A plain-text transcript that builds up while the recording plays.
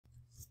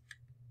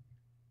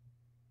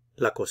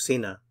La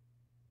cocina.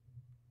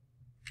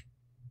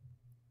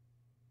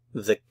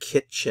 The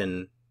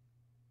kitchen.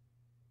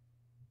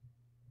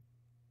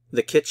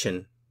 The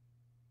kitchen.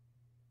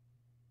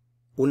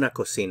 Una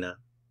cocina.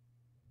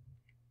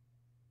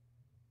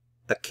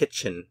 A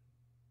kitchen.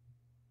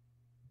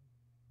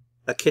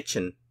 A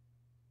kitchen.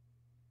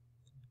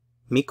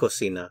 Mi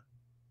cocina.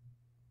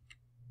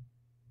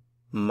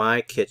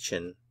 My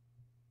kitchen.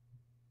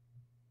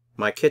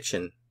 My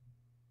kitchen.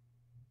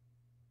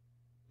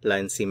 La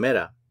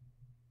encimera.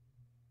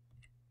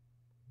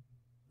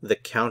 The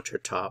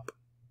countertop.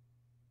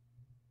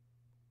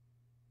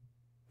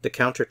 The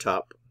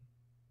countertop.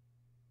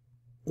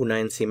 Una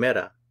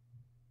encimera.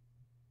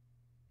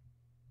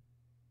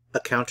 A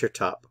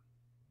countertop.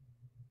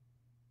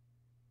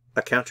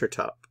 A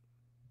countertop.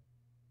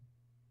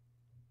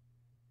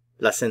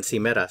 Las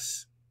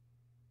encimeras.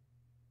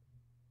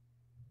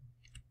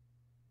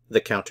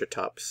 The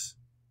countertops.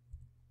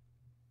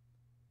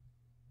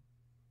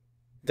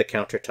 The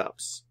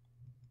countertops.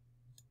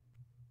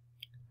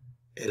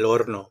 El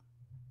horno.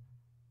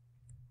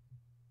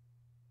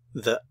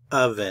 The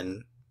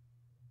oven.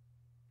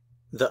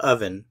 The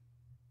oven.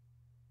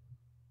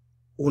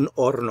 Un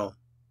horno.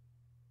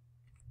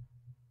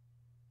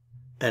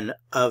 An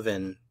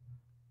oven.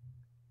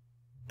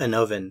 An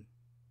oven.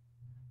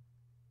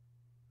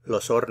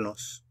 Los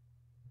hornos.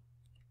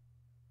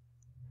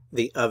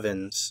 The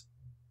ovens.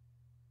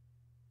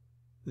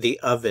 The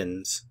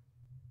ovens.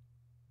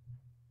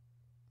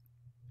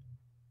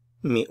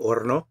 Mi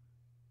horno.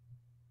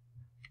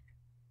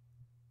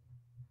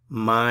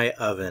 My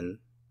oven.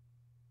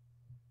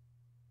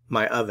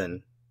 My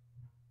oven.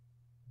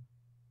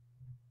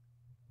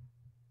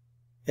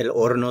 El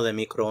horno de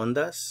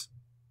microondas.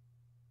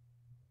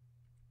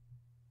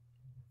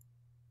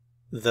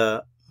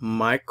 The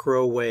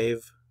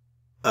microwave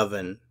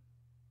oven.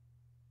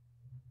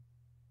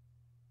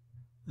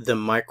 The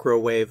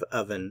microwave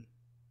oven.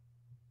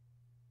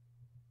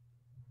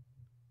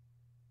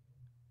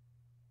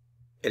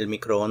 El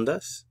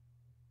microondas.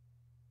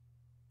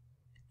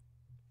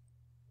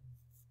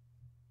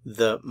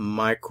 The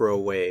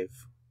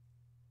microwave.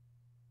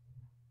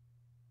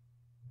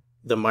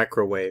 The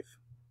microwave.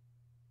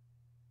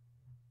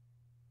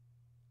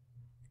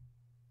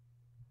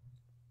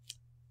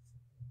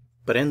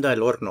 Prenda el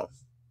horno.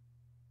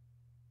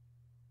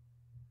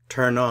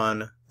 Turn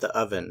on the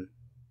oven.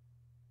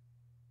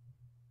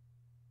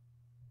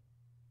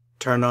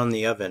 Turn on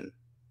the oven.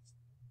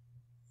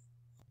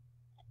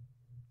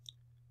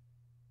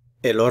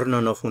 El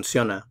horno no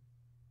funciona.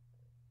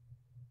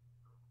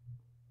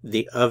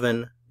 The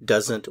oven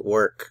doesn't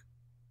work.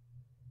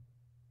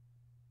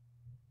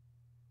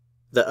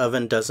 The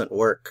oven doesn't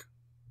work.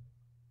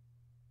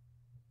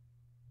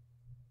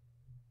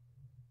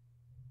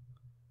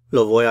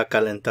 Lo voy a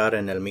calentar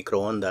en el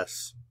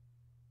microondas.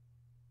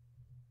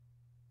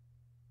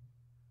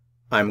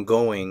 I'm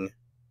going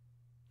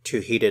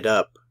to heat it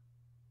up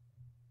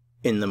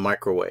in the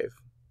microwave.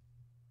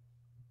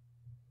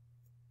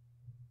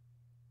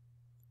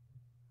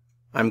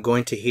 I'm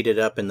going to heat it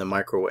up in the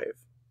microwave.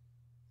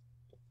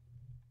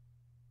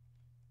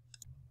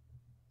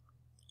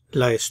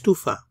 La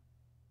estufa.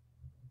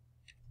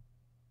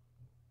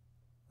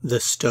 The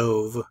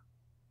stove.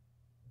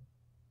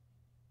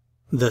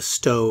 The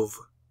stove.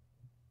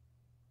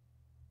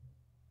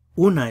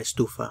 Una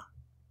estufa.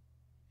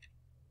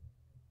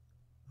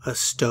 A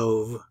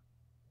stove.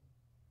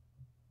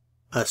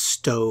 A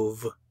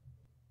stove.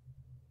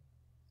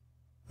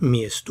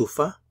 Mi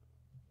estufa.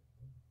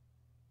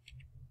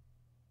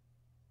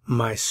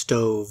 My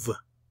stove.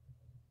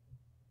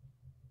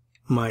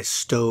 My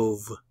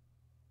stove.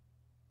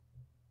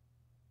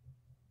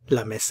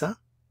 La mesa.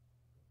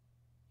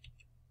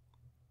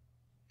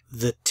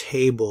 The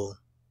table.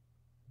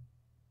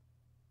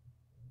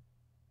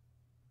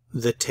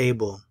 The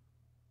table.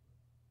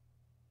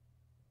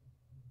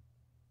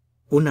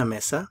 Una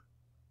mesa.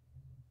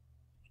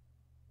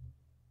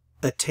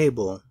 A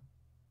table.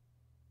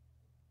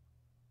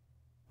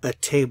 A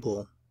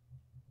table.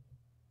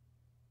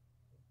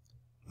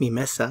 Mi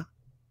mesa.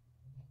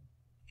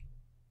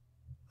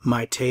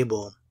 My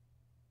table.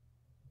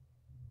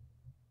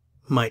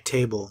 My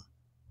table.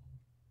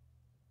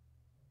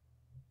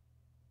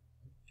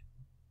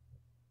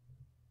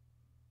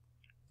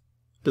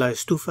 La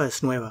estufa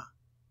es nueva.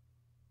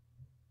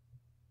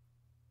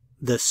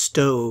 The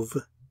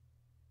stove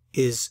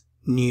is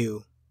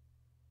new.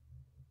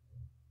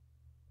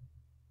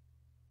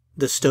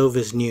 The stove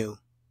is new.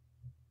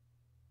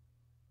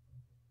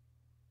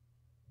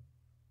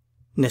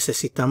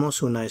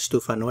 Necesitamos una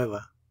estufa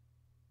nueva.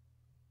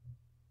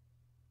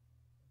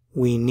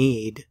 We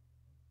need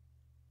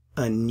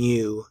a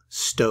new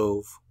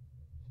stove.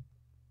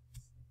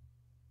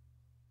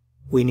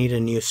 We need a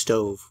new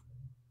stove.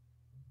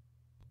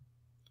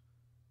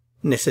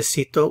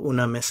 Necesito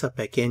una mesa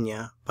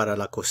pequeña para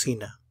la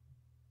cocina.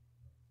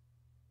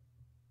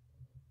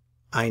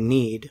 I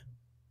need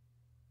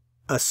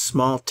a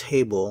small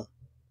table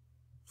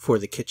for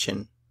the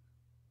kitchen.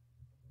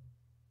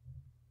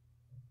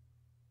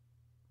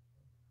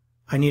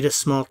 I need a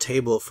small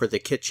table for the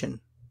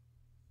kitchen.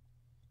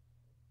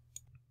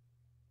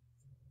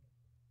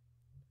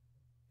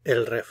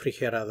 El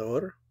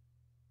refrigerador,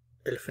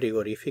 el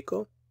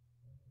frigorífico.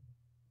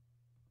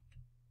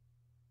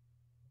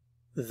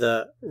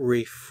 The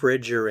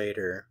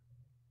refrigerator.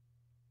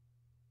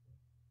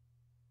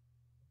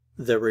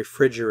 The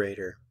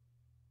refrigerator.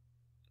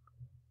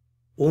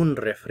 Un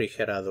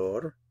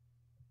refrigerador,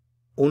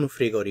 un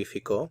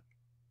frigorífico.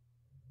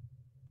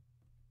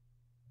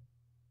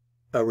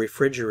 A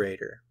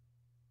refrigerator.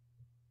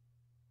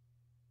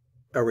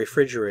 A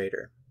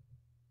refrigerator.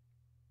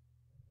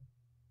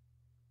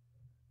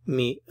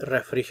 Mi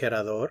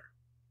refrigerador,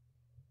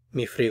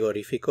 mi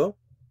frigorífico.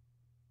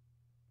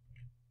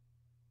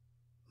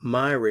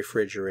 My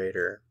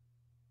refrigerator.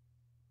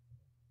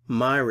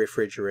 My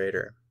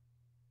refrigerator.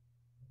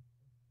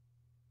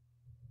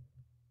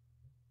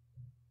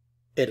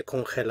 El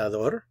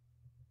congelador.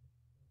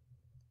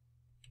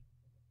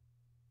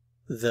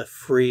 The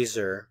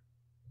freezer.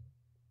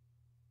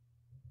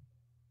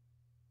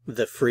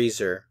 The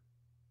freezer.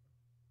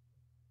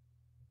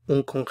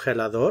 Un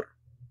congelador.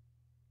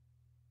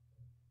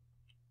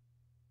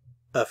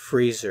 A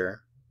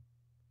freezer.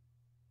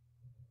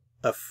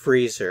 A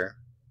freezer.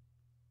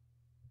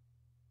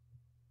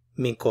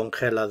 Mi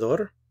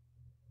congelador.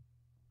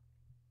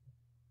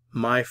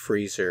 My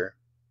freezer.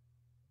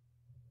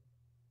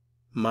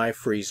 My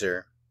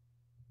freezer.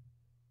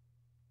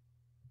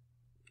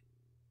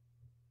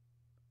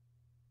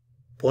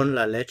 Pon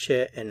la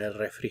leche en el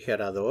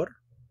refrigerador.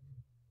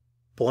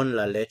 Pon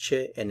la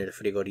leche en el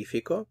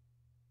frigorífico.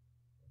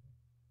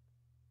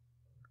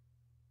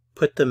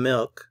 Put the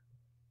milk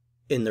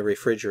in the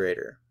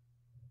refrigerator.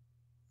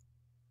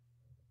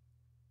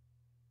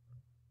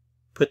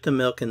 Put the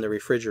milk in the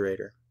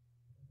refrigerator.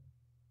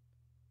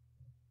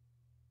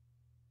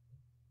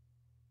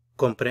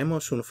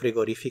 Compremos un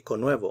frigorífico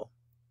nuevo.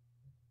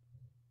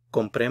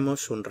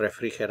 Compremos un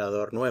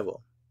refrigerador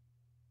nuevo.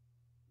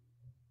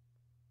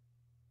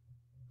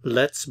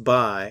 Let's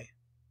buy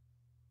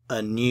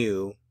a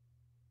new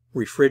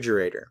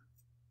refrigerator.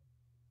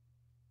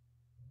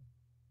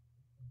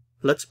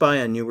 Let's buy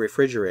a new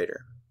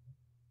refrigerator.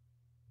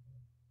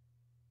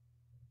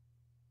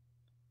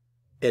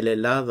 El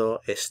helado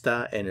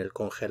está en el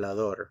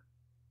congelador.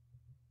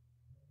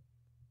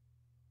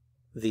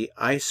 The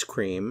ice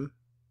cream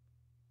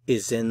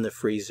is in the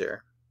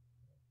freezer.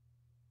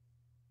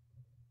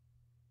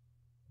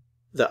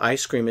 The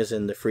ice cream is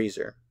in the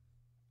freezer.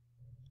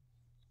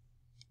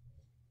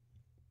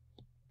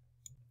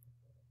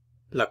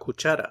 La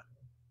cuchara.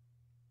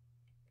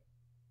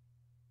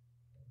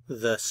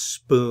 The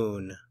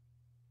spoon.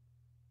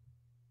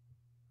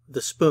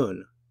 The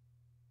spoon.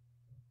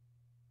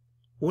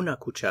 Una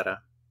cuchara.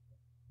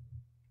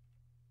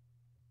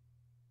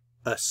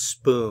 A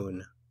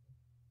spoon.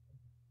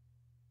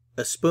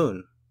 A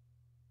spoon.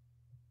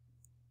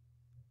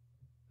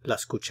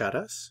 Las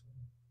cucharas.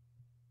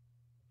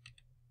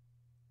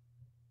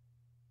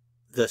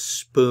 The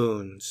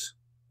spoons.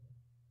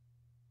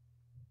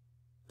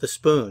 The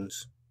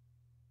spoons.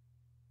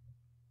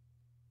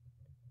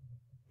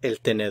 El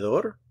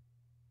tenedor.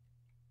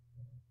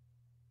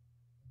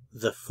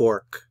 The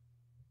fork.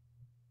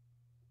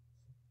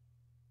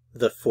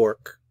 The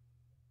fork.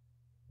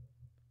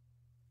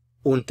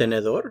 Un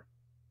tenedor.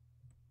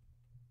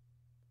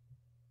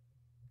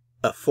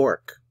 A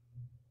fork.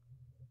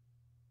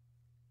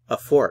 A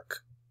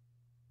fork.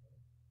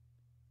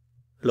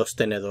 Los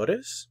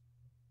tenedores.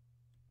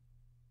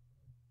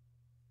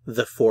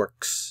 The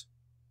forks.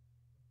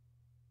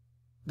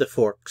 The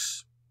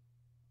forks.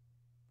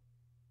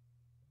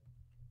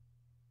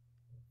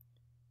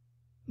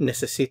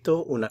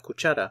 Necesito una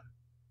cuchara.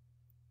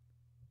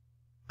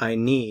 I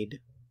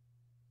need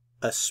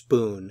a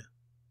spoon.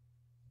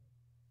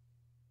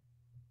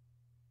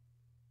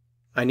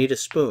 I need a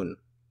spoon.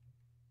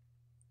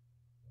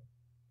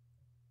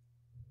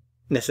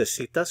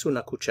 ¿Necesitas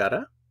una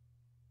cuchara?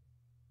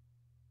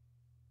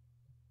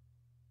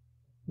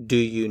 Do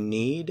you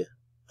need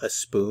a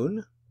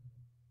spoon?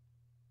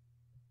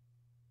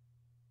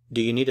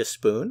 Do you need a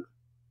spoon?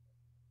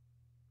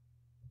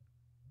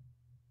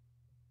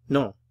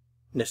 No,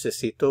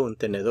 necesito un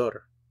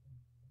tenedor.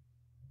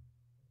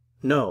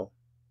 No,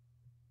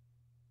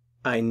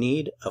 I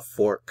need a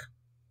fork.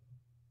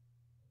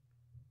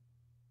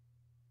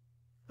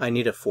 I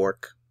need a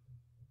fork.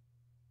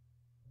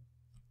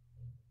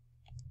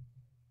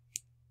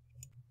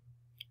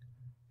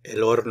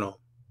 El horno.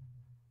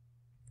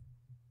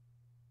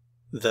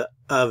 The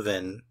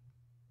oven.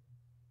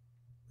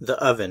 The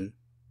oven.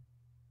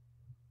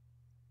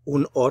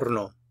 Un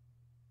horno.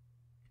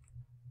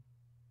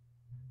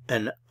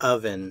 An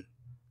oven.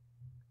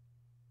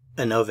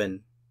 An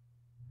oven.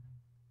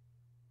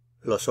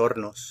 Los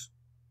hornos.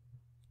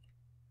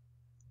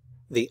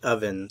 The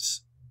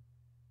ovens.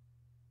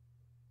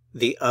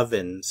 The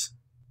ovens.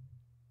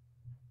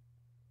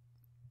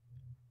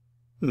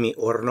 Mi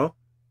horno.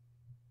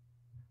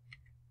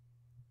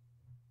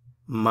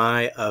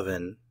 My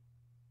oven.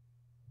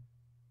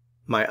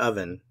 My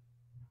oven.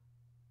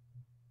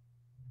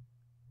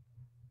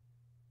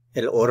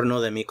 El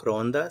horno de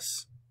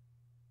microondas.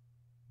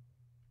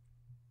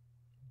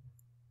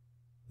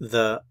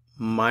 The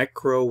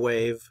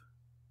microwave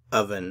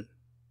oven.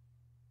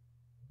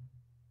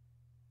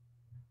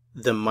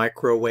 The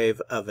microwave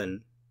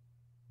oven.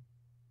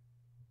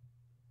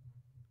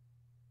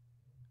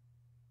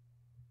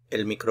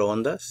 El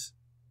microondas.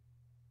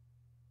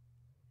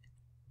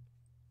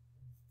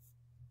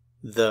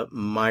 The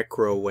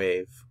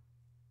microwave.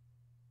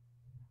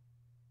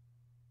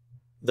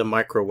 The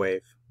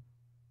microwave.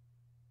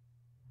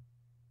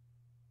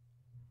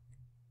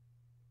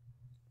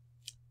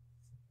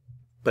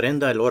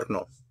 Prenda el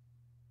horno.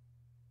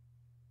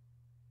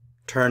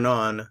 Turn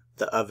on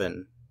the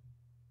oven.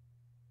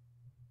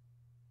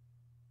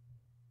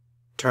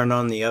 Turn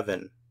on the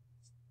oven.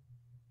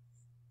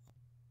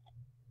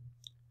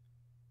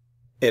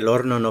 El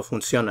horno no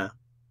funciona.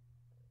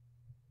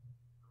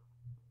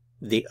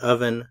 The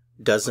oven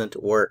doesn't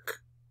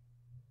work.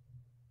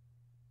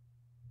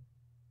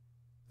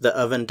 The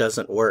oven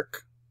doesn't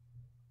work.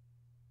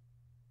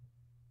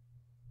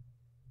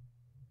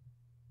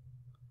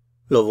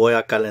 Lo voy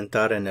a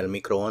calentar en el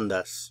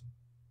microondas.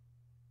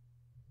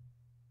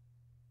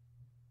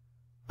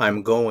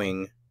 I'm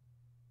going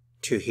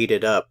to heat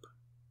it up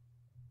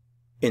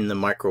in the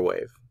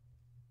microwave.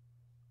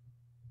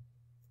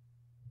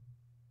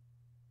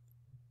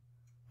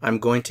 I'm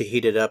going to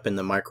heat it up in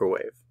the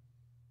microwave.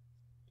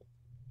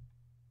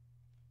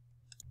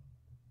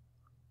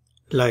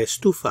 La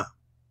estufa.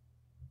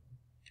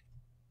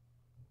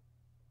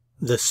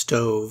 The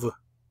stove.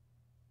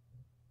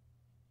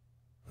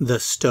 The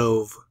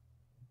stove.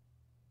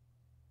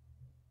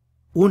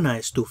 Una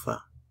estufa.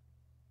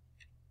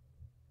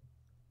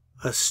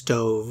 A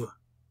stove.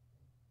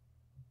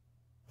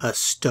 A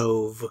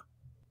stove.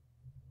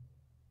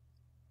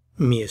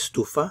 Mi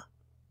estufa.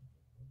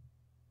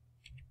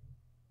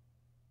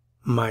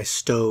 My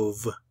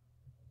stove.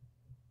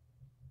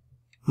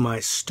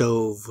 My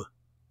stove.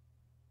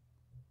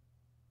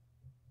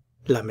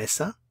 La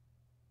mesa.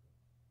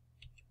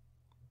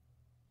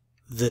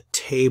 The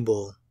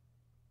table.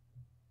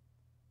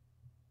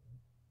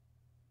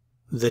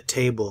 The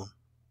table.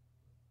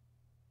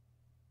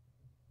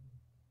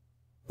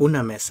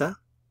 Una mesa.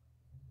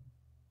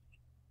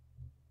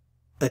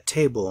 A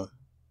table.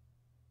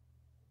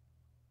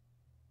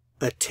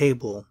 A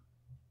table.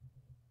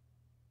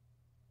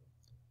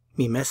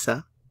 Mi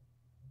mesa.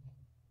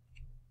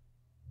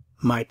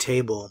 My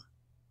table.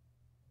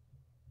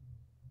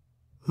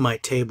 My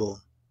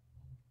table.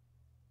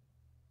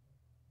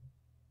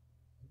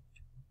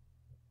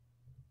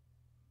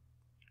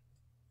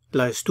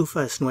 La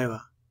estufa es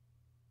nueva.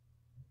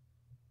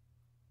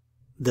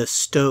 The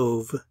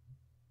stove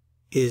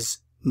is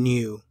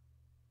new.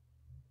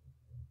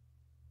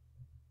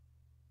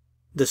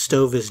 The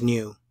stove is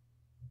new.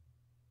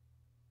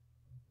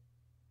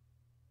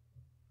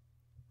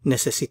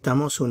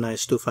 Necesitamos una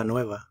estufa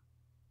nueva.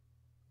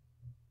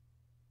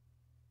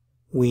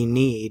 We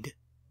need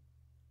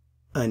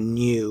a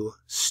new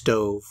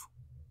stove.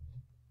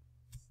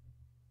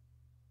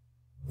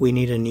 We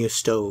need a new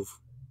stove.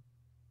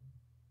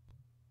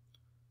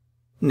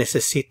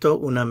 Necesito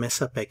una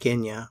mesa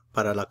pequeña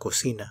para la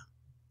cocina.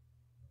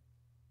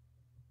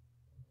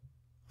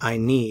 I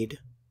need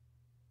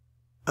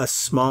a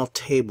small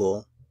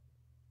table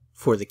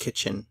for the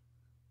kitchen.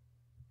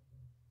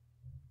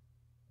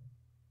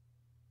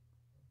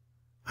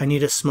 I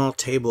need a small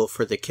table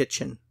for the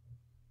kitchen.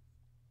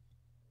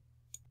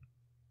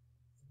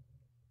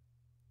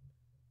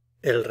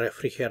 El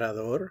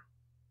refrigerador,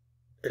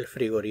 el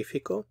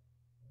frigorífico.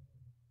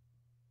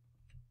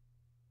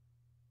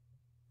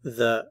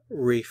 The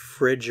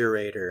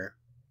refrigerator.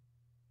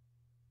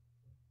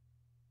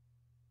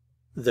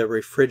 The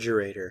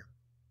refrigerator.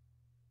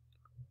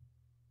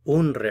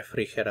 Un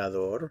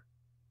refrigerador,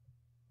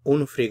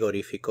 un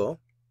frigorífico.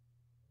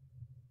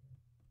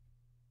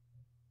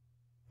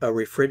 A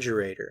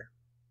refrigerator.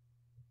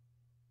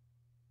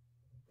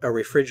 A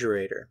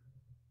refrigerator.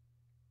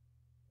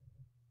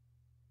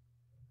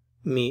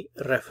 Mi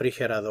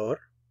refrigerador,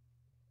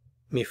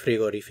 mi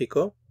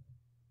frigorífico.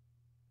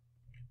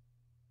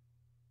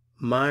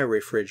 My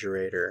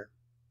refrigerator.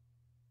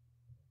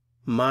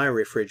 My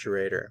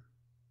refrigerator.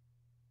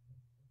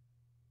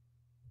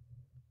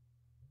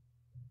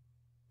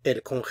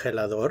 El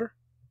congelador.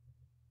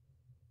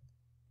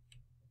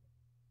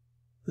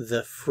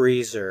 The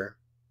freezer.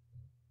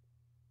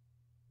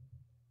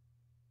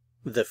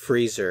 The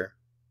freezer.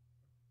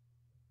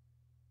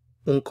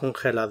 Un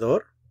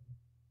congelador.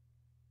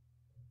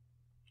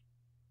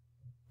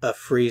 A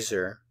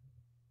freezer.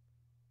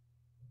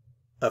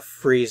 A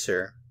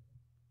freezer.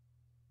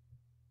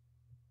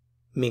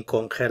 Mi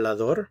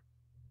congelador.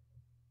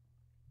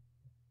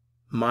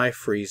 My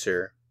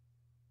freezer.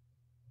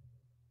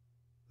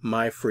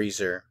 My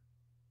freezer.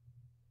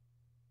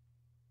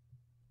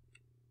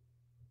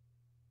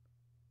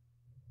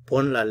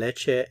 Pon la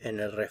leche en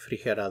el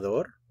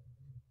refrigerador.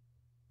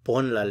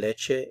 Pon la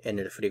leche en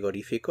el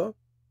frigorífico.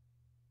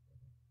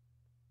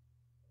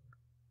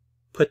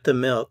 Put the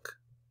milk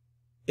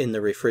in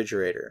the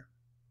refrigerator.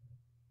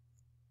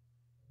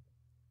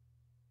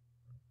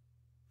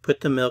 Put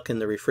the milk in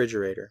the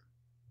refrigerator.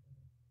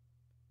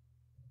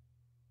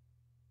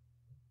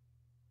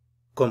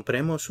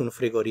 Compremos un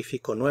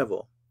frigorífico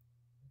nuevo.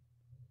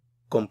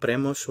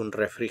 Compremos un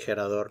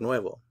refrigerador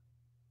nuevo.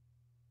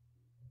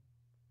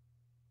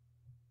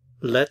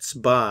 Let's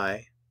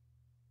buy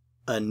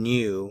a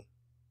new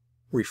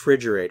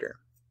refrigerator.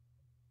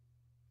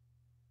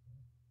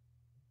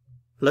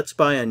 Let's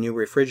buy a new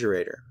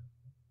refrigerator.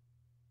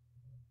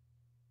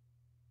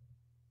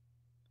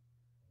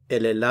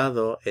 El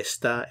helado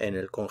está en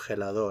el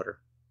congelador.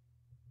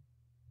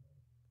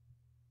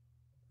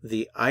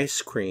 The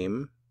ice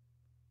cream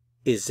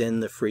is in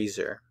the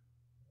freezer.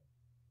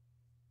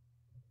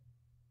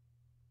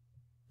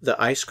 The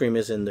ice cream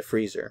is in the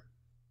freezer.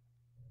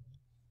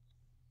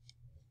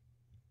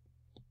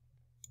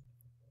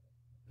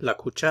 La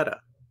cuchara.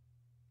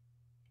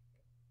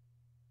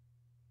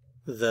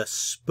 The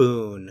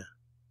spoon.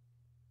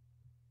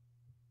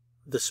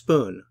 The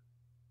spoon.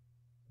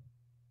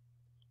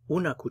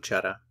 Una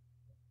cuchara.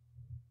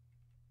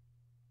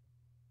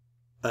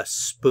 A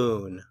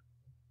spoon.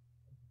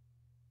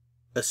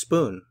 A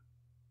spoon.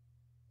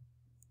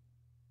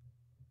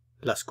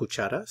 Las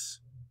cucharas.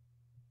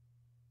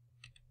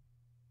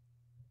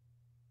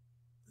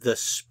 The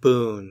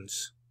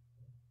spoons.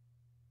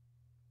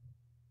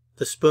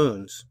 The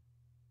spoons.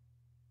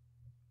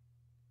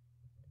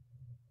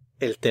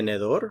 El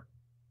tenedor.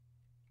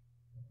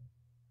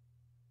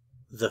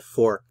 The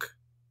fork.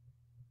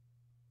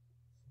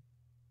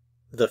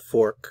 The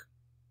fork.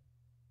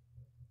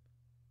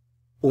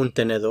 Un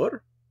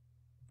tenedor.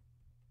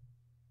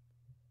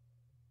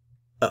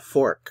 A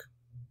fork.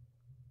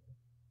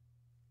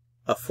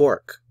 A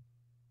fork.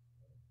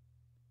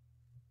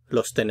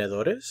 Los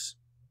tenedores.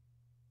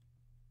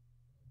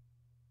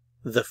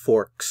 The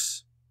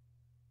forks.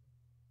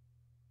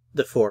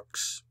 The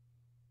forks.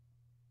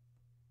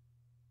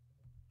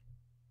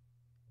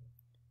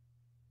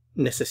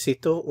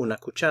 Necesito una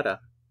cuchara.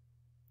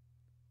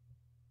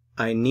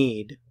 I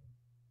need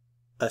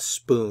a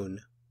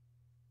spoon.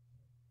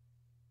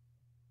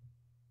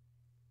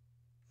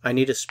 I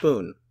need a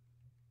spoon.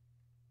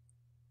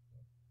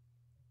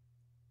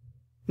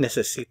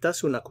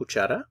 ¿Necesitas una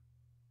cuchara?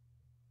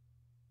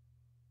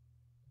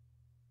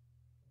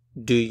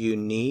 Do you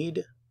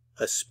need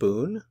a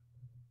spoon?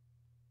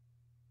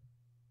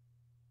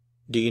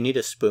 Do you need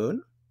a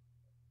spoon?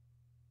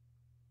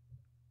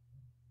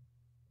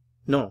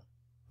 No,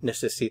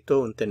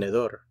 necesito un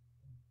tenedor.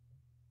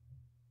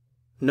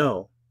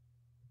 No,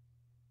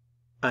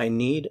 I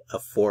need a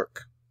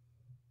fork.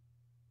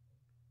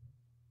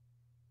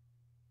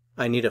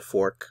 I need a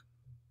fork.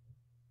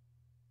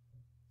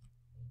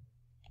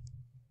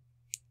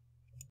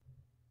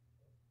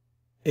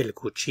 El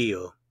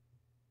cuchillo.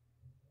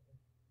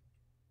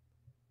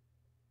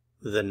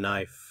 The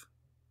knife.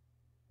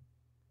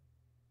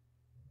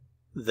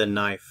 The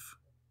knife.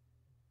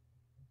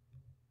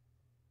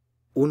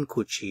 Un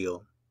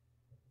cuchillo.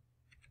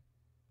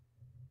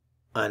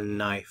 A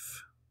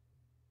knife.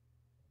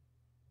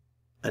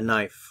 A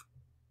knife.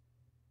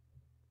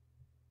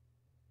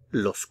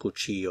 Los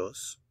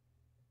cuchillos.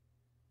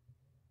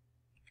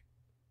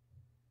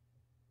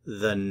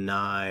 The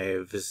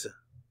knives.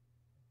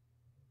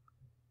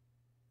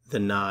 The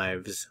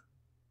knives.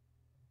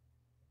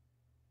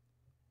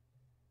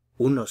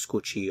 Unos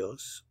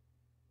cuchillos.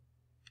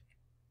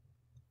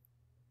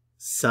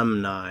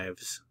 Some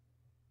knives.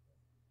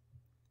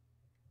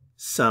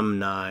 Some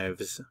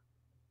knives.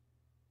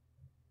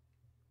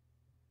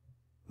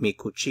 Mi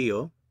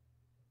cuchillo.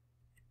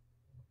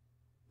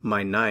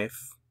 My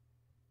knife.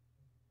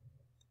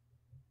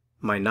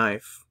 My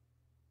knife.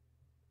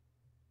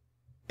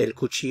 El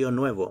cuchillo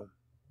nuevo.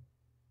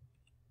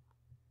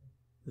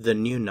 The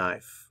new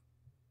knife.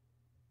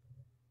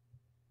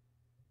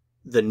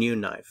 The new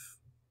knife.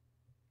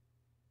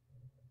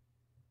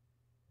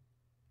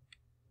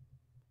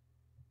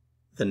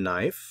 The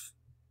knife.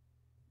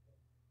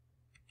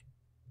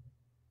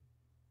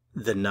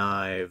 The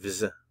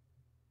knives.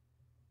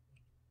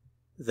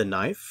 The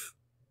knife.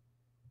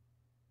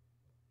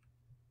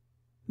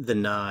 The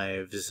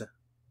knives.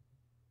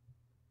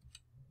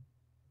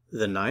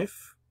 The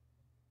knife.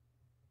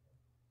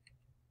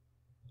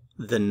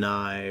 The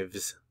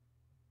knives.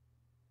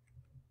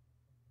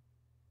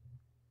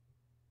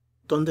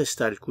 ¿Dónde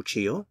está el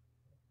cuchillo?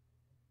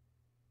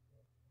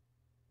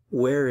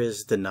 Where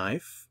is the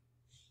knife?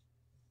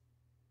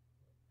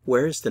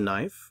 Where is the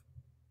knife?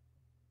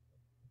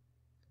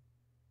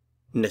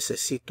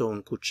 Necesito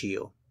un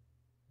cuchillo.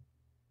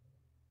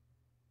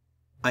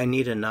 I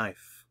need a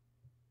knife.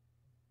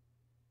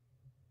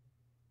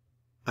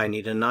 I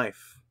need a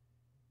knife.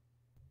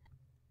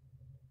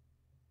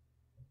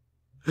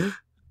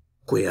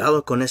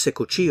 Cuidado con ese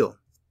cuchillo.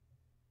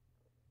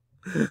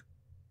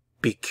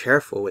 Be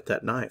careful with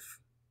that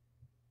knife.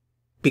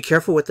 Be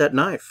careful with that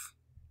knife.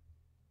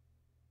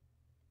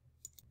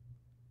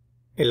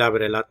 El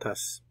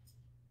abrelatas.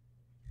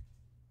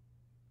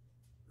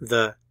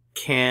 The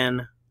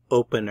can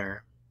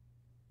opener.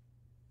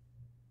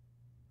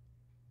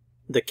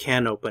 The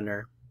can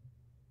opener.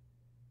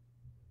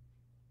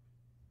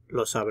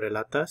 Los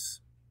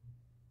abrelatas.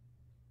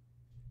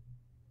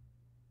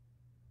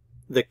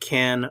 The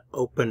can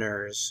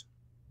openers.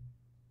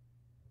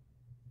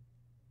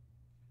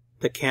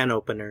 The can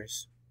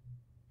openers.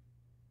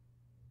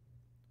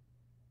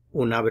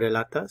 Un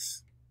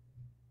abrelatas.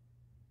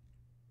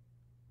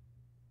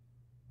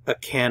 A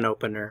can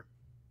opener.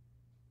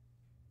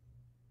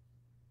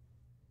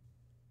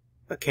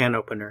 A can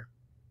opener.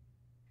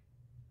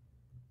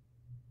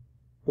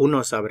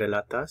 Unos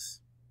abrelatas.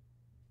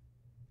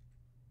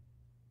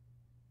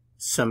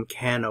 Some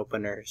can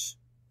openers.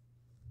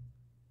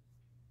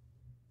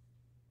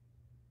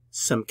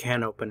 Some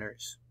can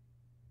openers.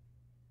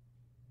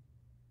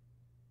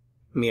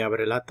 Mi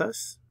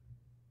abrelatas.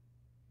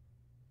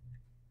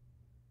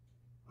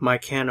 My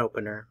can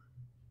opener.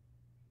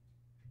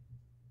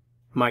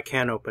 My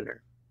can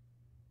opener.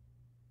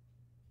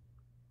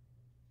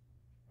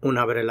 Un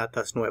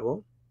abrelatas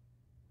nuevo.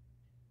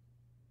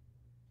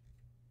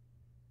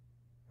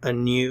 A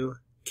new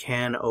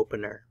can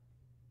opener.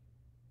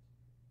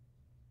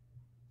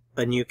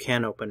 A new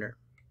can opener.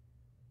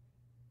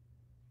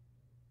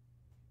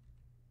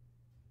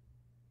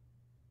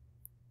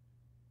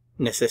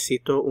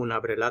 Necesito un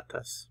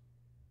abrelatas.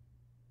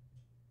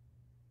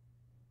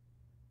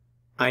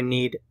 I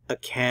need a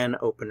can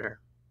opener.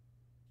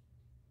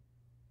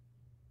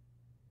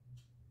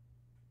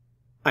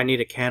 I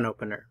need a can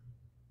opener.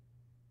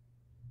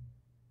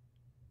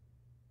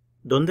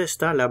 ¿Dónde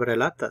está el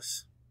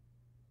abrelatas?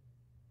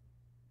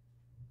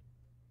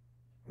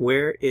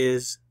 Where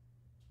is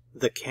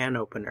the can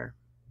opener?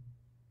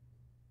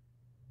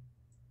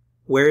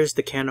 Where is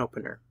the can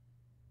opener?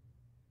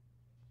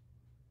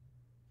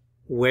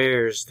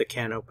 Where's the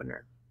can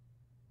opener?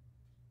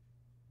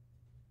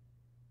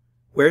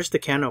 Where's the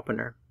can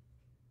opener?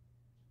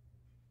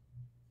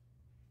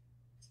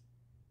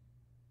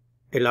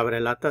 El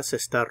abrelatas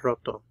está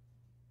roto.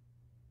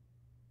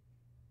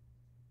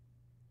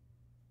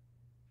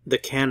 The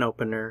can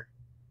opener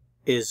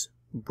is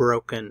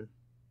broken.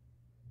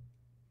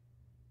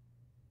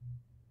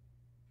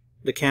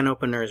 The can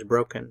opener is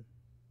broken.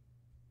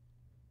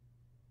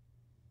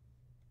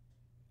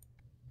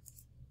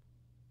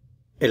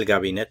 El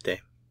gabinete.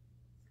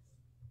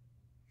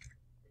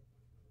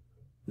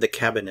 The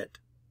cabinet.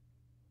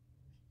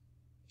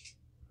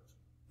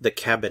 The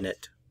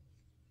cabinet.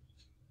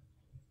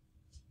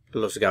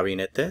 Los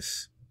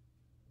gabinetes.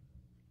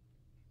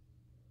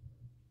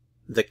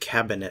 The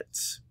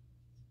cabinets.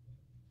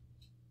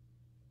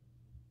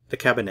 The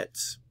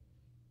cabinets.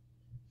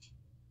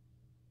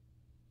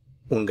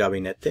 Un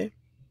gabinete.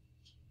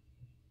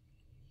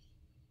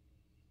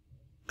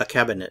 A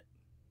cabinet.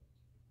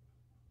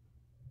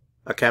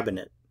 A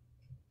cabinet.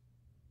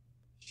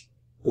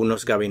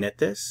 Unos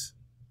gabinetes.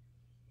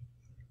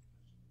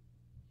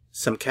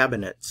 Some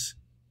cabinets.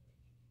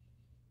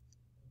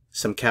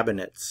 Some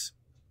cabinets.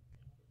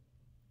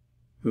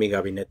 Mi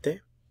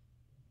gabinete.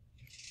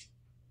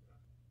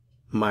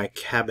 My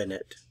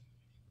cabinet.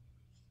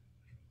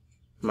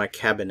 My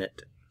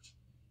cabinet.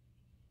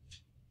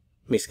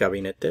 Mis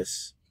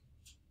gabinetes.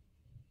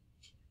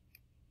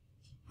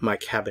 My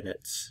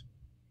cabinets.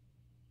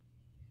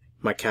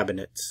 My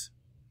cabinets.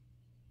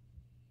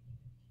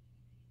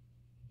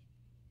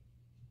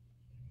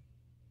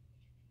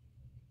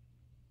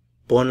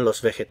 Pon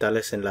los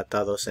vegetales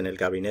enlatados en el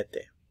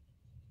gabinete.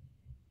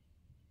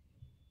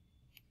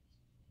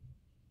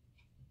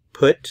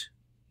 Put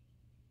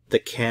the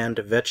canned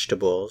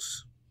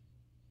vegetables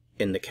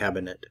in the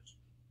cabinet.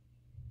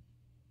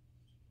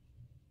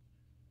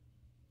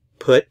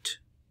 Put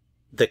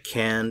the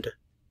canned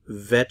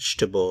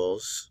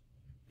vegetables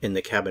in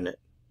the cabinet.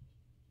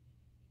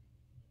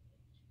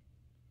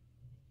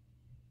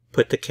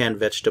 Put the canned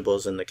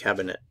vegetables in the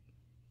cabinet.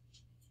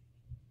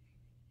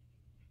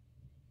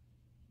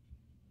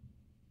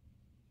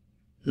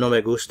 No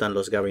me gustan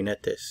los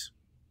gabinetes.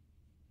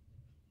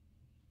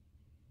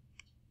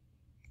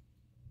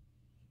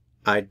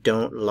 I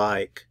don't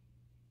like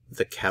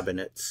the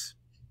cabinets.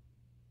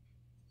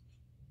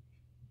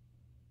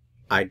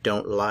 I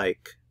don't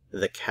like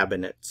the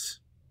cabinets.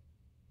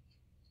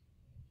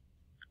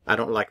 I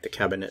don't like the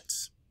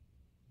cabinets.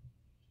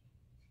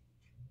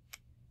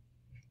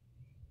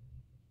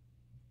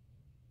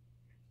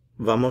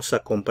 Vamos a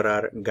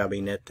comprar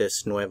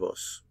gabinetes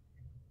nuevos.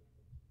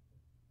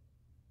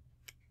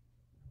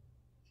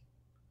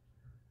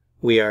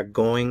 We are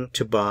going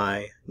to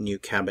buy new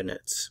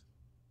cabinets.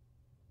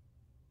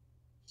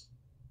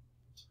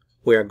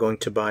 We are going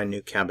to buy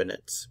new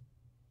cabinets.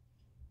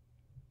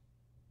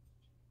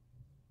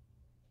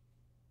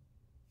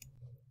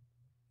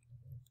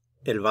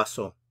 El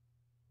vaso.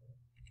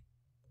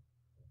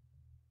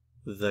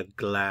 The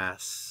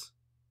glass.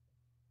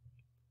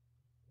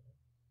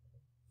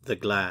 The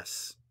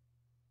glass.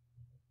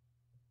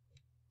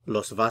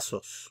 Los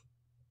vasos.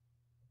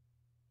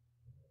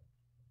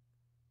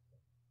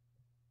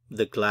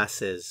 The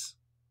glasses.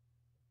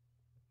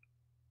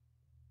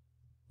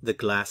 The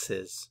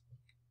glasses.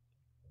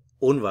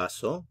 Un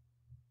vaso.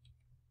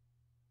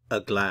 A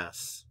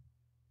glass.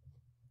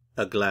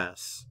 A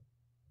glass.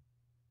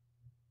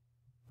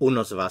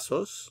 Unos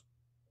vasos.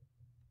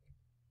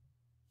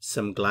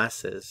 Some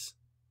glasses.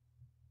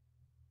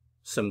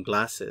 Some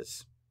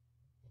glasses.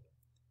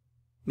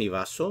 Mi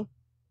vaso.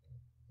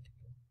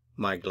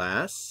 My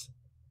glass.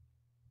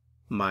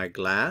 My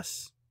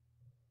glass.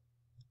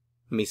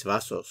 Mis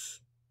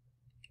vasos.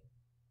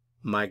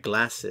 My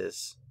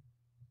glasses.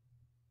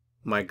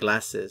 My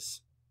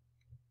glasses.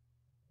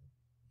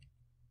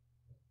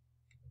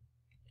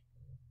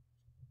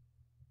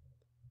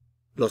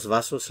 Los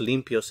vasos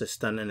limpios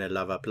están en el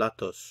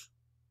lavaplatos.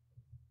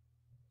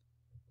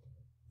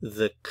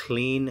 The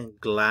clean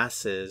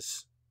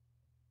glasses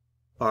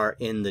are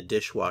in the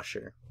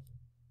dishwasher.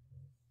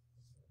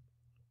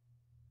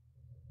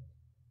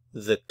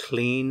 The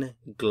clean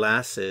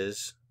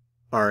glasses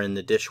are in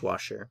the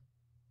dishwasher.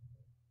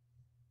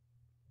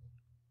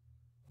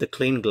 The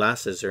clean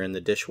glasses are in the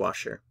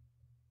dishwasher.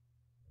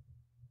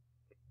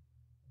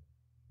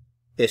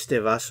 Este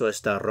vaso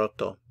está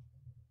roto.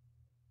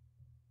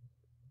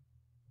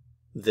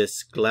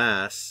 This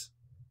glass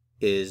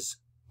is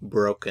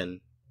broken.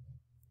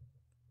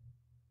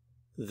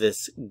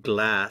 This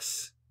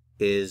glass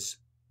is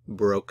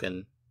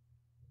broken.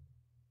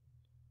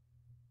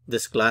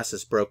 This glass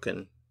is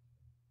broken.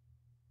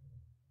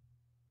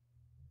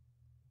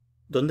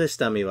 ¿Dónde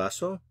está mi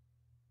vaso?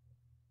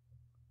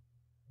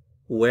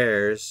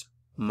 Where's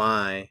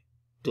my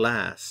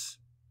glass?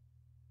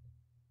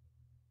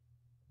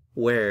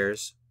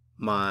 Where's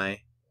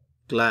my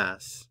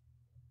glass?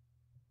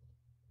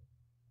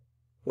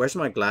 Where's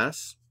my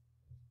glass?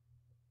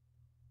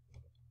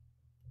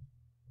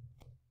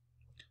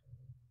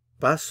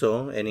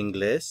 Vaso en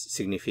inglés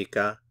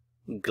significa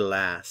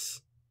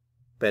glass,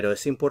 pero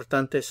es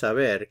importante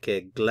saber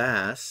que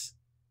glass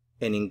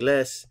en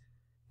inglés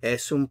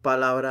es una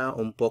palabra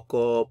un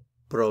poco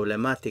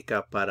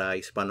problemática para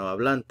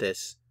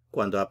hispanohablantes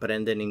cuando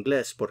aprenden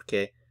inglés,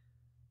 porque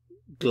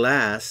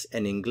glass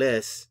en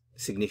inglés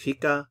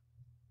significa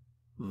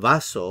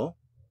vaso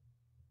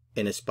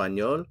en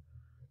español,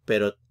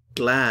 pero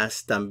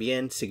glass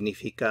también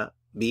significa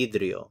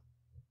vidrio.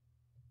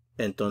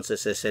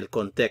 Entonces es el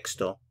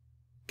contexto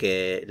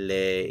que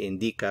le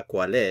indica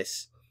cuál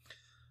es.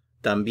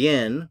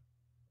 También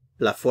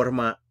la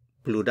forma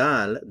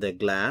plural de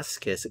glass,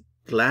 que es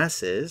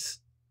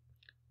glasses,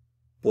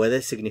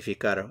 puede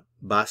significar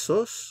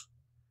vasos,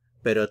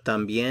 pero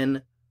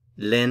también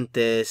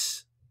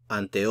lentes,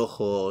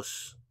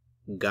 anteojos,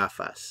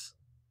 gafas.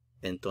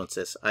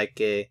 Entonces hay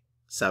que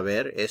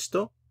saber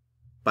esto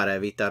para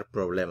evitar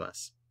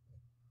problemas.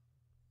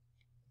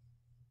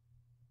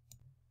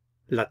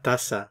 La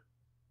taza.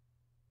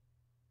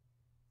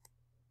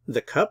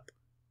 The cup.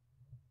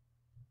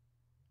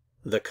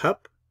 The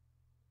cup.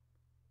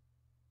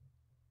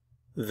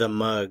 The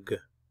mug.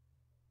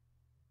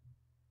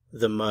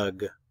 The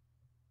mug.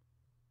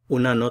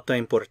 Una nota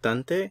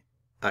importante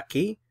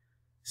aquí.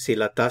 Si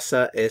la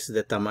taza es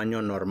de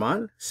tamaño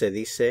normal, se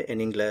dice en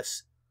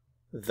inglés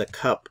the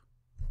cup.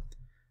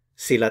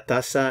 Si la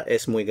taza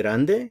es muy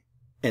grande,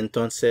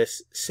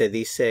 entonces se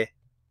dice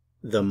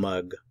the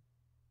mug.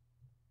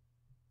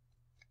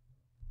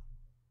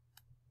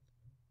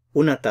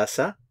 Una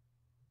taza.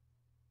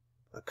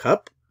 A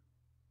cup.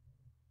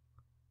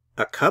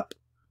 A cup.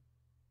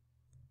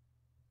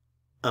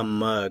 A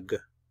mug.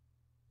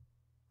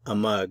 A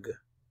mug.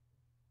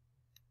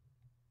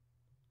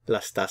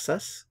 Las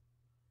tazas.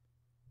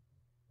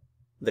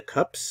 The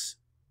cups.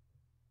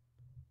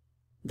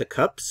 The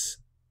cups.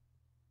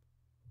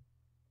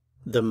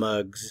 The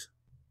mugs.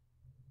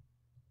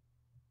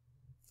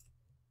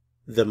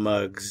 The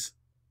mugs.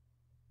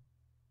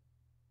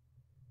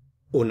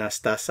 Unas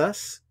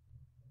tazas.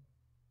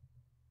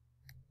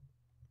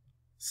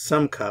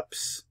 Some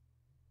cups.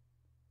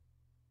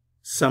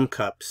 Some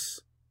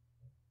cups.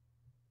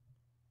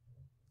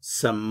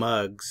 Some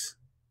mugs.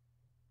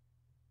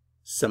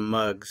 Some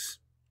mugs.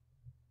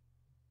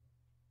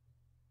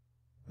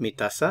 Mi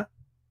taza.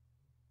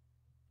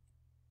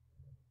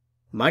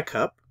 My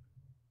cup.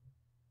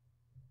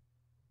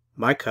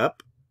 My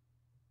cup.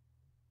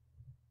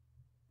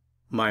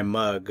 My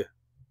mug.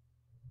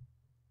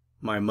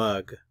 My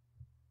mug.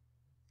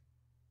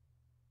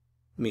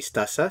 Mis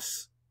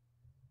tazas.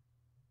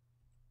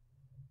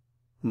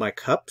 My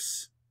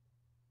cups.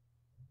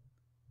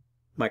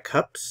 My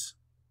cups.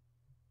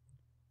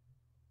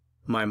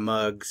 My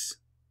mugs.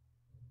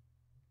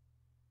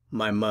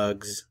 My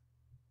mugs.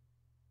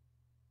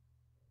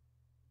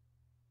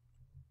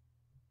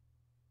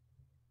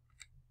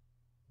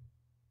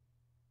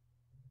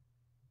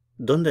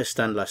 ¿Dónde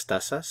están las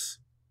tazas?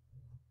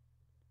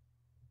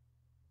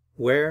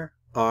 Where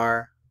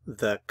are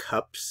the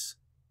cups?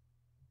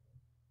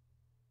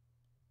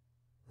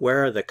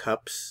 Where are the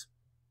cups?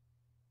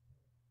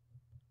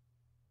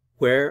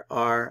 Where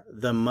are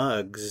the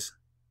mugs?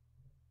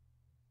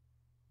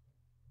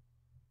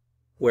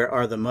 Where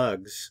are the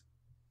mugs?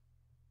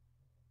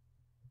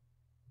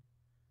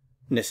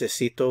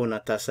 Necesito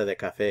una taza de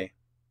café.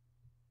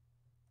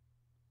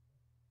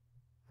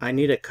 I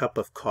need a cup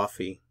of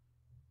coffee.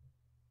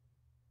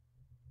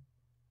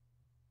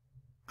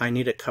 I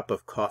need a cup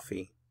of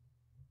coffee.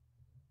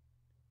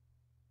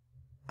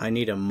 I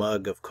need a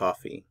mug of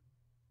coffee.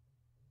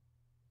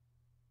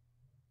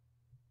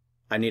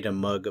 I need a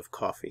mug of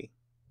coffee.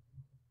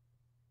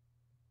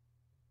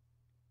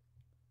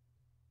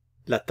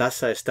 La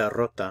taza está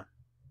rota.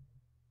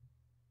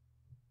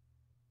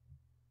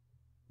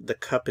 The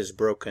cup is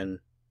broken.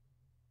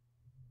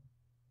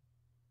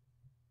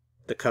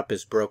 The cup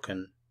is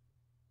broken.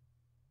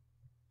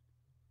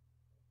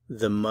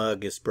 The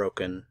mug is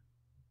broken.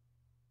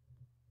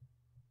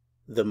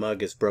 The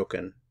mug is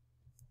broken.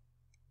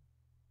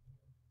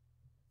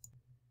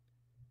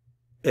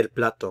 El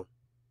plato.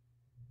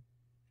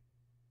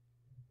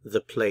 The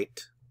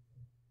plate.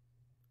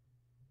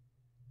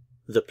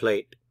 The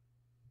plate.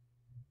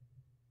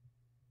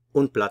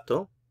 Un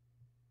plato.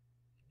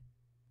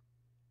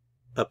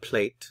 A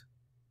plate.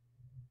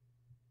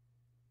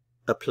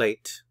 A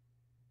plate.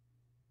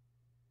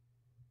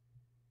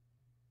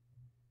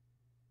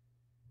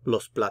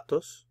 Los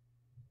platos.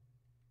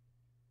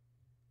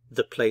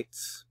 The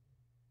plates.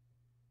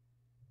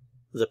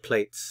 The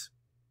plates.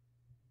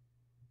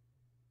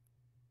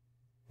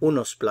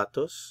 Unos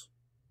platos.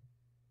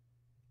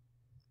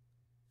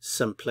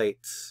 Some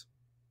plates.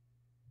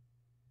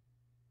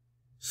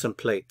 Some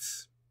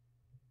plates.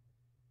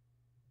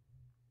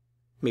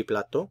 Mi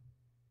plato.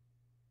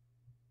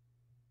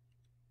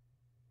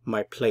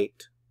 My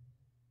plate.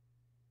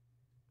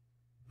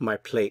 My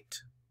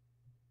plate.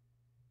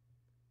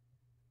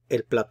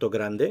 El plato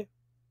grande.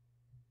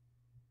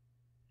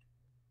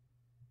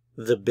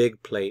 The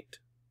big plate.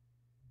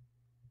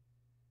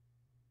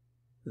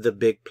 The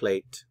big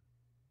plate.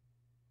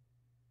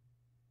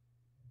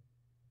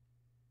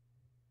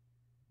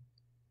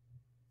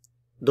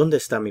 ¿Dónde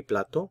está mi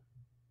plato?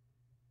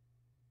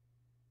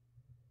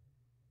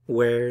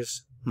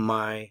 Where's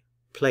my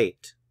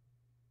plate?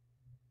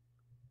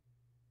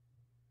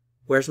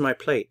 Where's my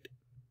plate?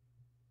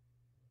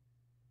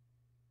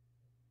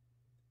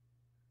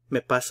 ¿Me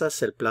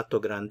pasas el plato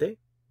grande?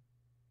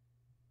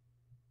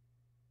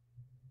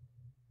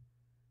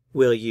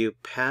 Will you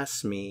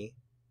pass me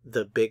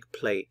the big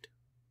plate?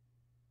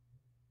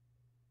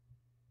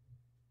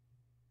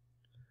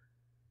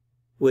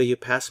 Will you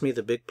pass me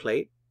the big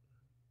plate?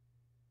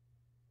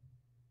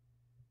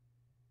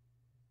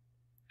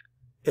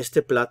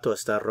 Este plato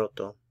está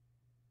roto.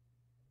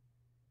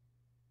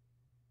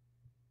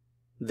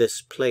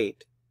 This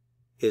plate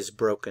is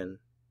broken.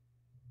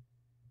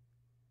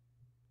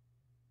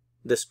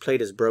 This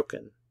plate is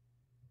broken.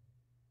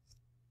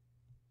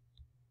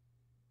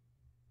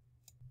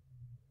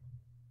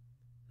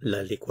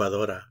 La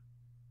licuadora.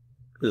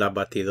 La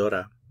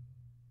batidora.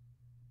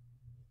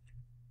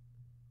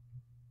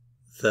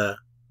 The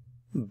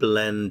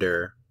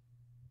blender.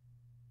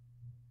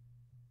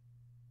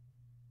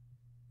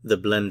 The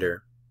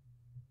blender.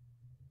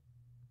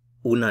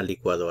 Una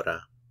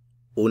licuadora.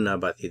 Una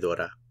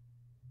batidora.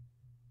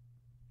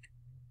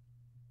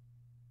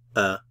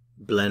 A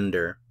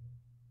blender.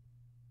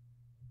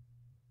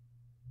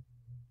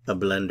 A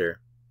blender.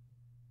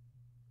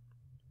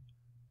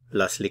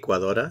 Las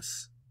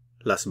licuadoras.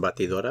 Las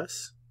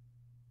batidoras.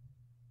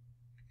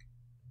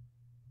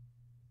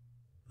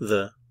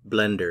 The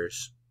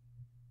blenders.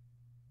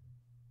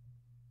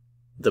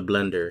 The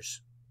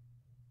blenders.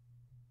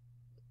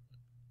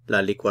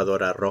 La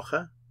licuadora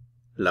roja.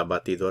 La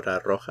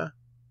batidora roja.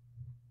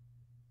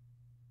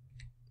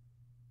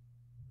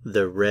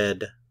 The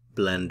red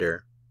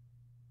blender.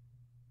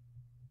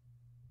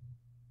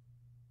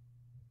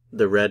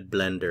 The red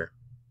blender.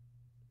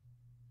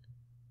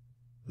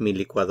 Mi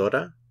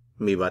licuadora.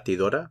 Mi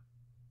batidora.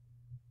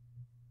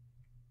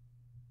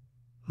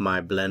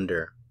 My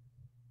blender.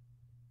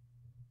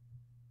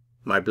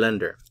 My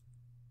blender.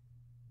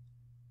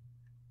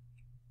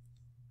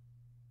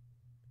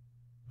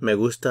 Me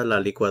gusta la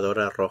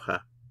licuadora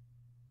roja.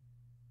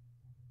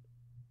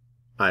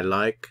 I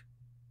like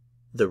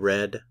the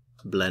red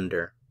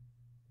blender.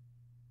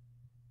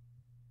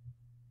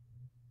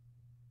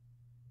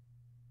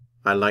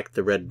 I like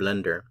the red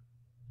blender.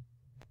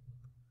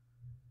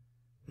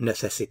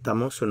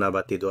 Necesitamos una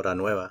batidora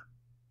nueva.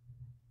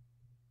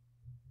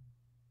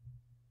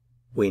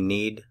 We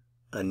need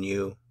a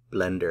new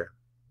blender.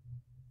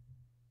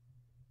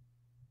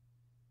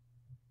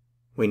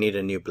 We need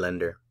a new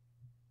blender.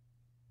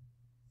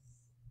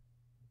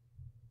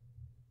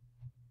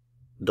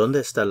 ¿Dónde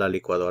está la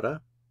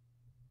licuadora?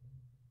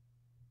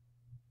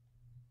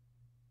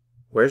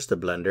 Where's the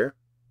blender?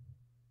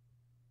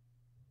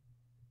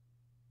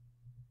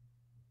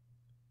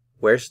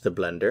 Where's the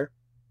blender?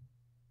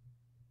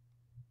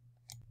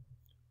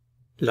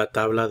 La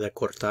tabla de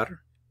cortar.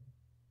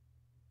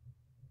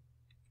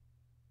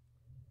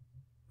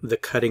 The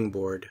cutting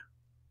board.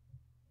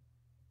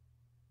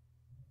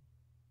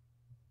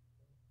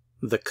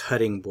 The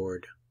cutting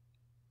board.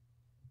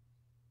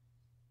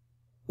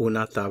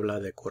 Una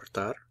tabla de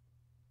cortar.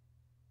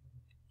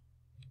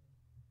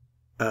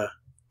 A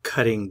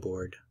cutting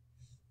board.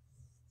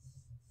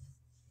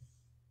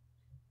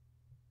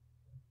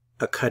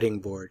 A cutting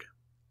board.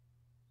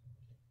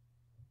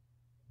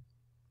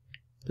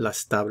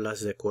 Las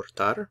tablas de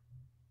cortar.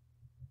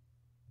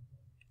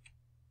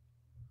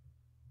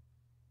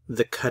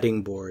 The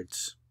cutting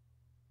boards.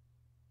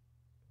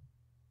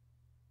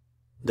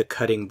 The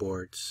cutting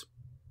boards.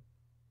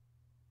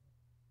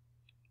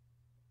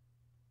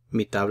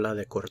 Mi tabla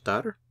de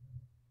cortar.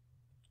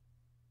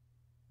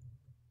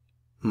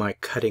 My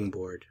cutting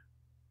board.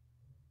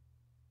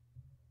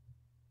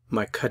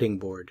 My cutting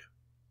board.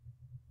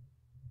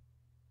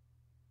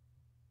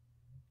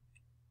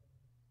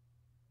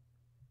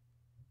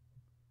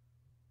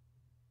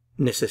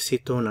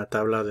 Necesito una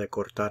tabla de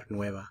cortar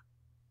nueva.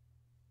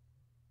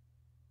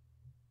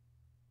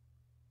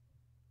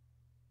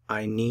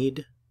 I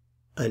need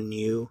a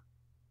new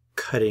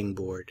cutting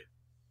board.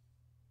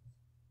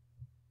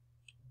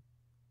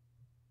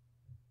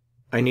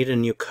 I need a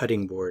new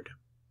cutting board.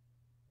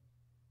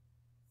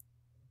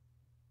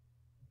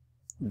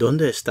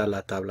 ¿Dónde está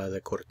la tabla de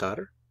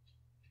cortar?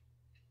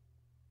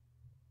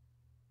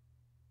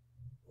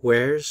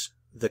 Where's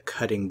the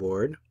cutting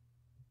board?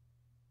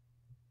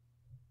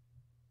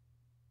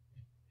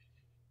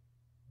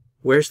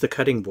 Where's the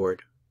cutting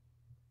board?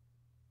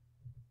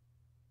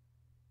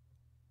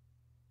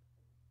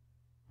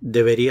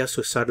 Deberías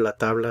usar la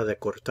tabla de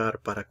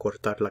cortar para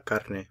cortar la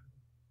carne.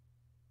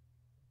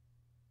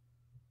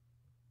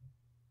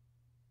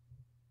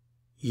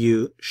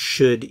 You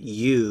should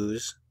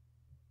use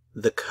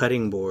the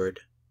cutting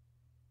board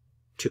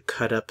to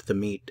cut up the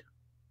meat.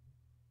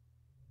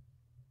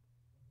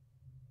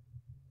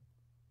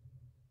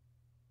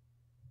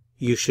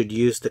 You should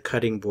use the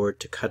cutting board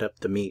to cut up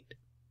the meat.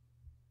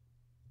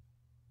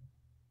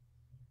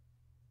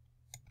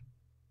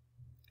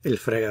 El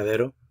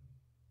fregadero.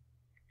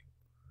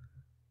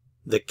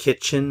 The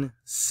kitchen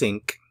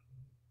sink.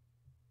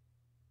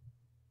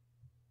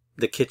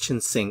 The kitchen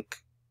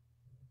sink.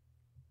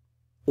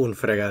 Un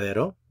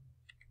fregadero.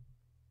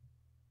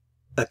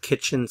 A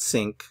kitchen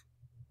sink.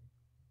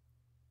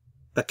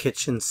 A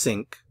kitchen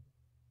sink.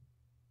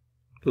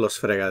 Los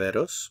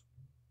fregaderos.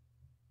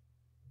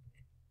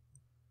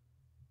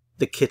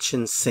 The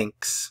kitchen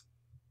sinks.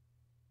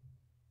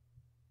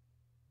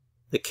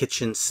 The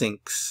kitchen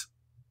sinks.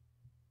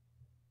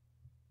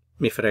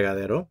 Mi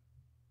fregadero.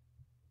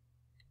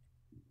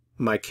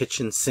 My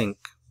kitchen sink.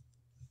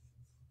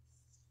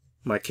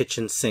 My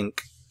kitchen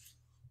sink.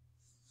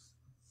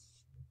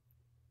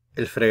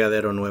 El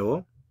fregadero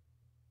nuevo.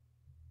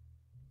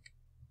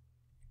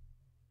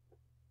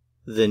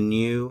 The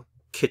new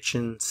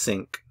kitchen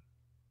sink.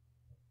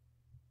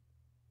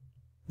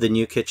 The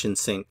new kitchen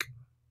sink.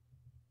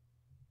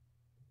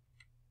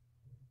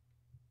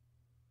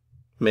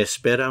 Me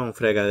espera un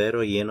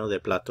fregadero lleno de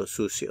platos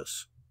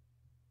sucios.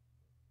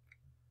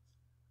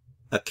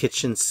 A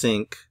kitchen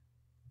sink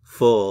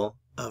full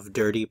of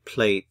dirty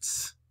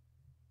plates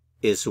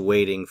is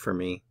waiting for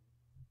me.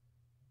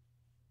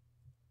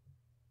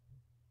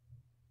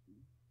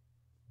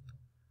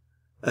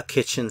 A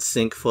kitchen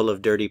sink full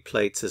of dirty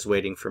plates is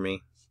waiting for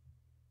me.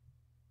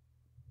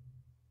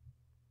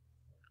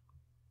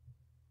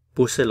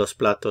 Puse los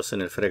platos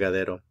en el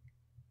fregadero.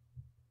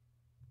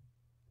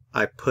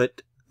 I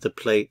put the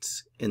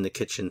plates in the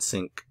kitchen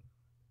sink.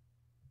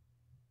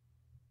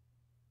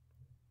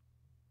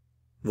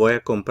 Voy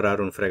a comprar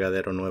un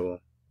fregadero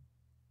nuevo.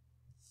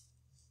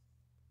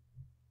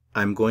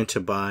 I'm going to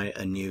buy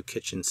a new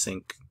kitchen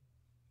sink.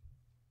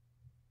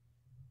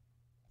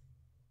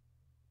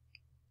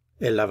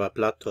 El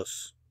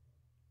lavaplatos.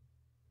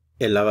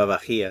 El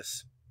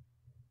lavavajillas.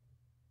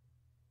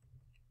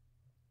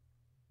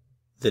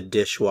 The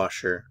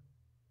dishwasher.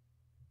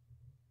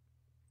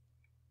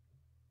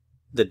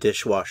 The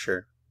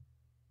dishwasher.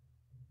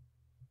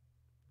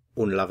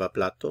 Un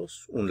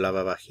lavaplatos, un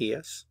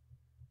lavavajillas.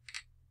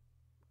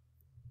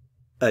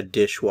 A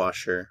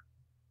dishwasher.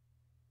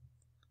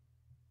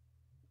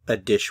 A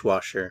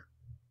dishwasher.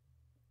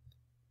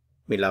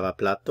 Mi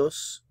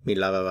lavaplatos, mi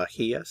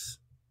lavavajillas.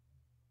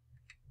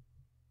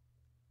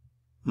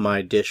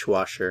 My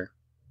dishwasher.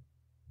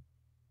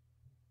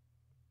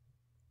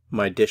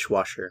 My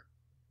dishwasher.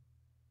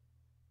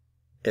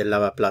 El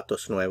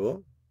lavaplatos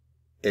nuevo.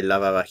 El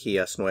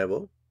lavavajillas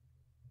nuevo.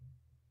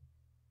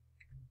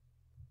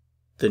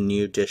 The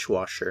new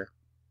dishwasher.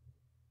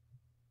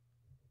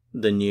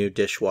 The new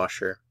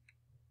dishwasher.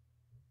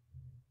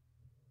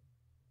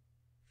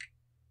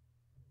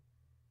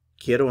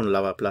 Quiero un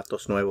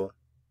lavaplatos nuevo.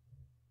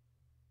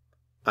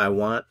 I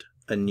want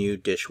a new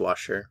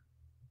dishwasher.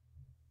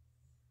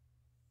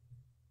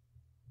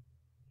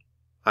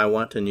 I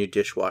want a new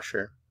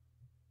dishwasher.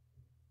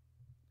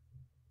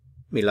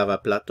 Mi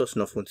lavaplatos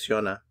no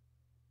funciona.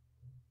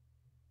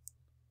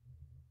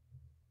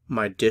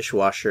 My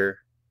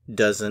dishwasher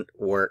doesn't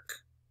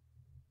work.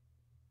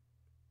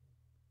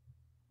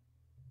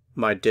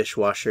 My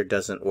dishwasher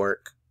doesn't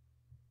work.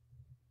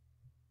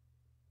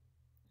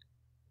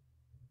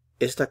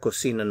 Esta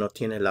cocina no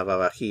tiene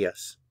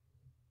lavavajillas.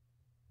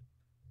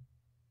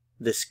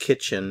 This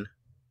kitchen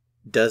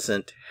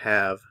doesn't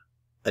have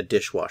a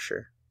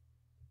dishwasher.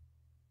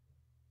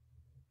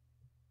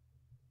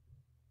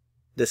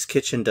 This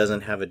kitchen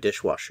doesn't have a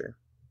dishwasher.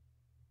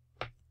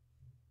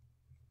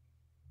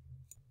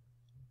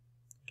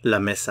 La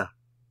mesa.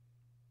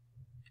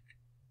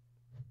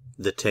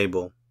 The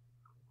table.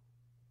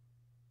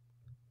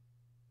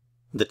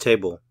 The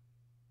table.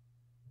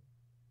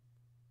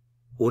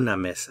 Una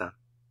mesa.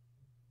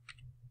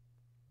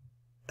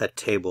 A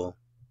table.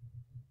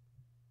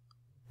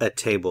 A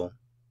table.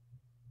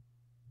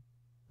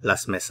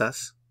 Las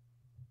mesas.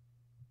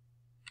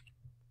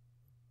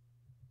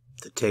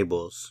 The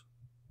tables.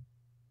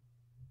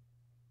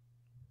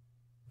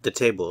 The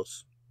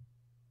tables.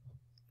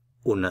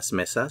 Unas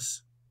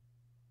mesas.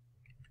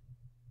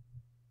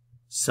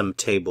 Some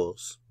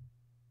tables.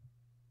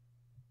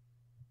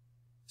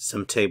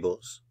 Some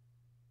tables.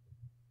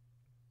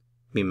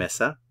 Mi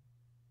mesa.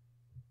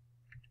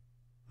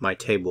 My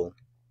table.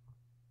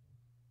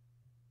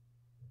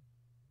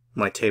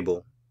 My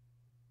table.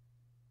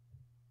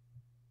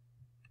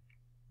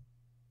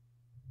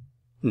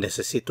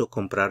 Necesito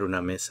comprar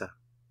una mesa.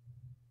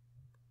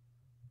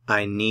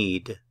 I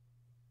need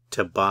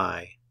to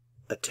buy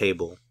a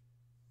table.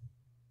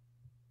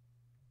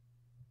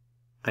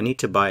 I need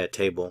to buy a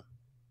table.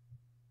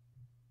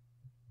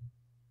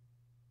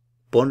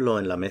 Ponlo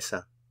en la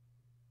mesa.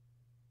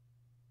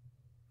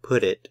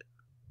 Put it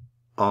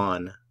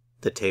on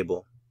the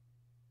table.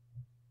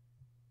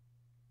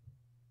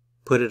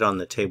 Put it on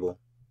the table.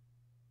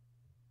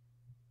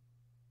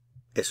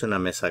 Es una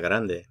mesa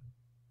grande.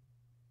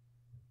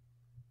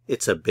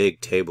 It's a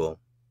big table.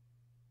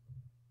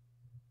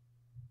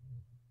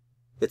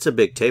 It's a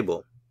big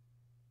table.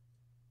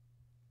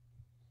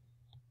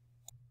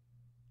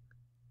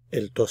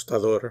 El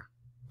tostador,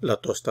 la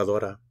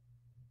tostadora.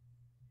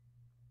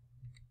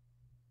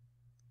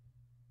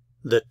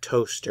 The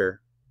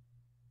toaster.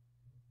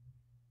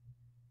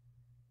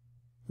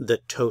 The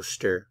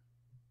toaster.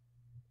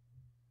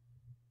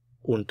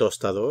 Un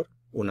tostador,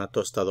 una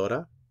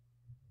tostadora.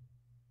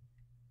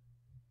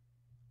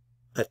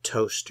 A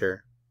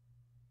toaster.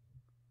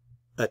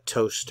 A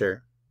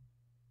toaster.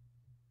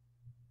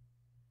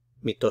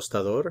 Mi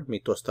tostador, mi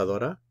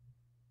tostadora.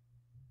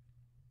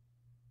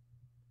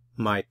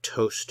 My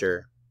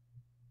toaster.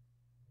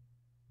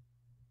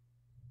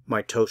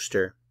 My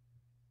toaster.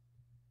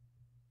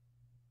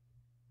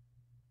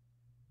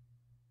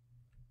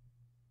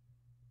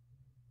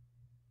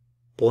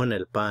 Pon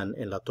el pan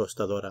en la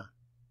tostadora.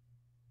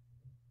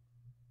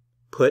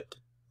 Put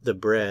the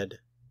bread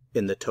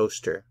in the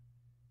toaster.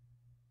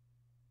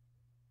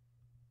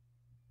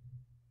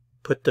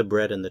 Put the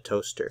bread in the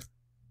toaster.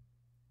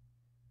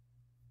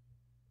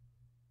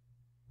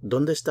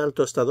 ¿Dónde está el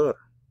tostador?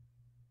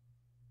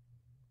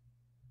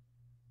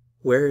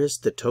 Where is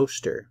the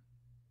toaster?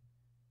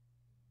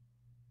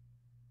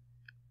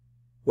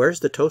 Where's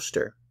the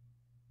toaster?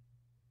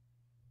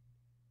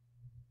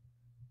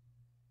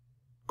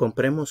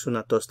 Compremos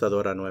una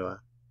tostadora nueva.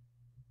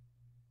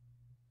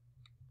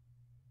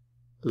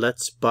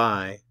 Let's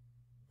buy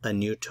a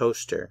new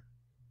toaster.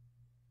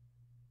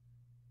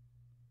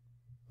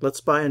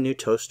 Let's buy a new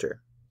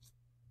toaster.